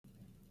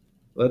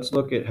Let's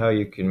look at how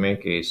you can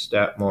make a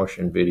stop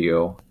motion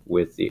video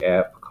with the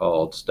app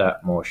called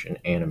Stop Motion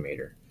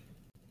Animator.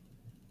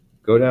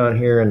 Go down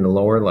here in the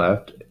lower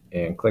left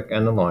and click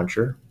on the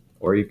launcher,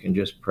 or you can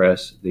just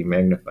press the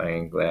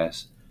magnifying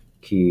glass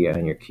key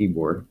on your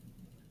keyboard.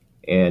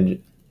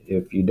 And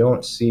if you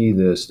don't see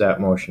the Stop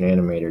Motion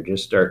Animator,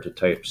 just start to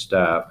type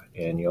stop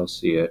and you'll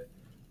see it.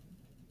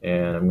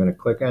 And I'm going to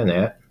click on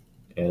that,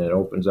 and it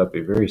opens up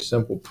a very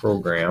simple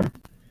program.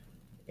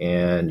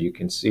 And you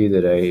can see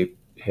that I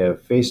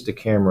have faced the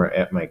camera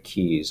at my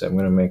keys. I'm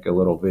going to make a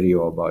little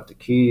video about the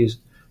keys.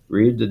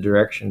 Read the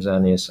directions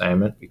on the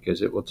assignment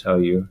because it will tell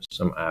you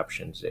some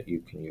options that you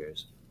can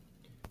use.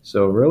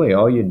 So really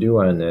all you do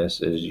on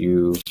this is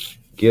you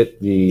get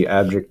the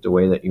object the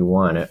way that you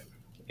want it,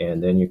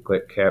 and then you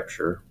click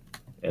capture,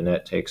 and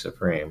that takes a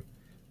frame.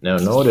 Now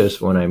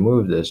notice when I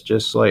move this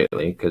just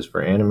slightly, because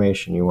for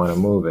animation you want to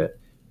move it,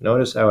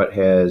 notice how it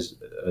has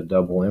a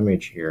double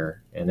image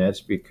here, and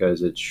that's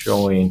because it's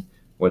showing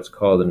what's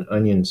called an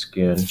onion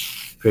skin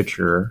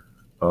picture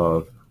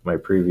of my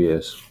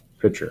previous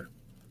picture.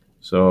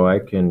 So I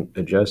can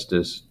adjust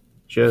this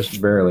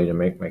just barely to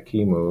make my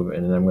key move,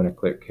 and then I'm going to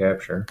click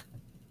capture.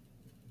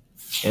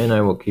 And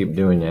I will keep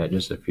doing that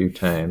just a few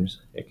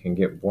times. It can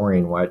get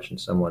boring watching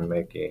someone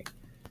make a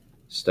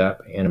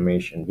stop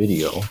animation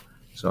video,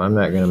 so I'm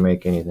not going to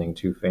make anything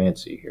too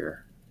fancy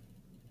here.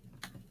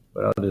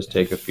 But I'll just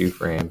take a few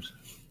frames.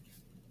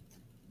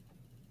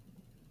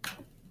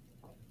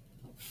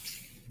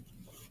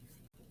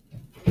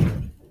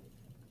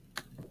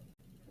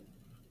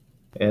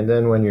 And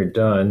then when you're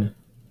done,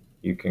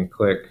 you can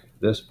click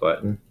this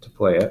button to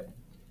play it,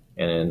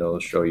 and it'll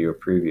show you a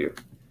preview.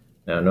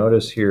 Now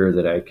notice here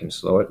that I can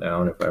slow it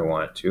down if I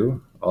want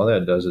to. All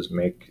that does is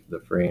make the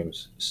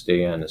frames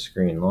stay on the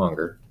screen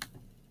longer.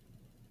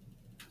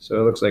 So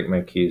it looks like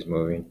my key is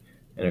moving,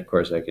 and of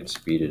course I can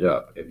speed it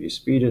up. If you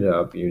speed it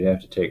up, you'd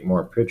have to take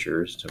more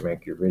pictures to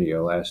make your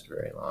video last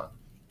very long.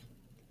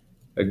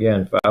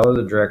 Again, follow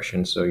the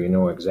directions so you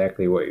know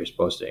exactly what you're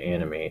supposed to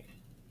animate.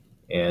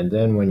 And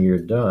then when you're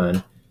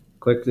done,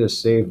 click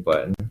this save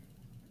button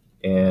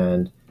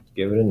and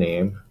give it a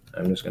name.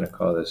 I'm just going to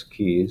call this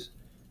keys,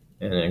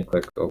 and then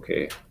click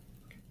OK.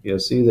 You'll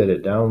see that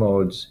it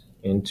downloads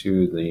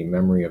into the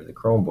memory of the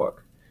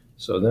Chromebook.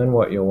 So then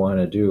what you'll want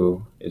to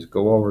do is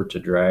go over to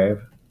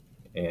Drive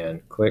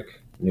and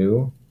click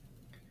New,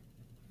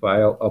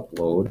 File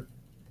Upload,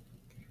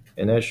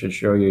 and that should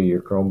show you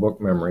your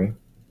Chromebook memory.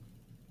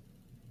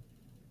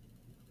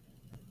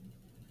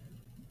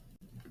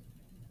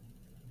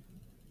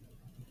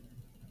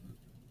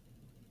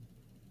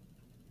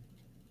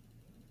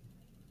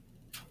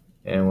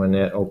 And when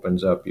that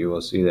opens up, you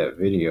will see that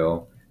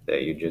video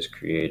that you just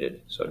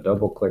created. So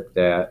double click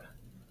that,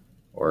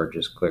 or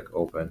just click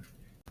open,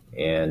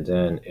 and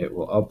then it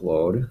will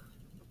upload.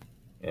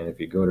 And if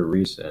you go to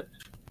recent,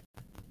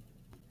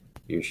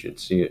 you should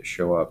see it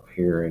show up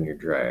here in your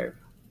drive.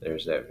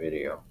 There's that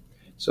video.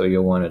 So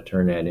you'll want to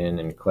turn that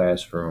in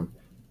Classroom,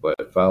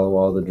 but follow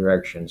all the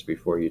directions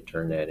before you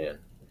turn that in.